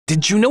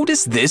Did you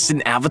notice this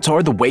in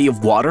Avatar: The Way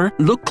of Water?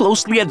 Look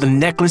closely at the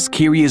necklace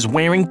Kiri is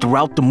wearing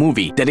throughout the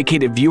movie.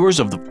 Dedicated viewers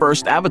of the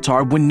first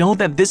Avatar would know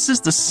that this is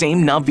the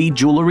same Na'vi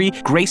jewelry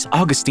Grace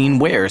Augustine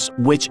wears,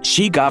 which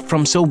she got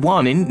from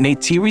Sylwanin,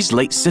 Neytiri's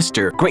late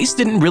sister. Grace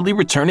didn't really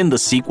return in the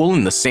sequel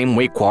in the same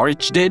way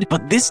Quaritch did,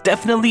 but this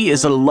definitely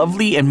is a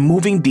lovely and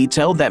moving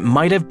detail that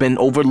might have been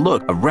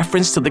overlooked, a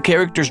reference to the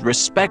character's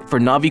respect for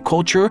Na'vi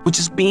culture, which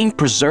is being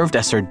preserved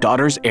as her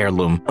daughter's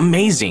heirloom.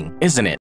 Amazing, isn't it?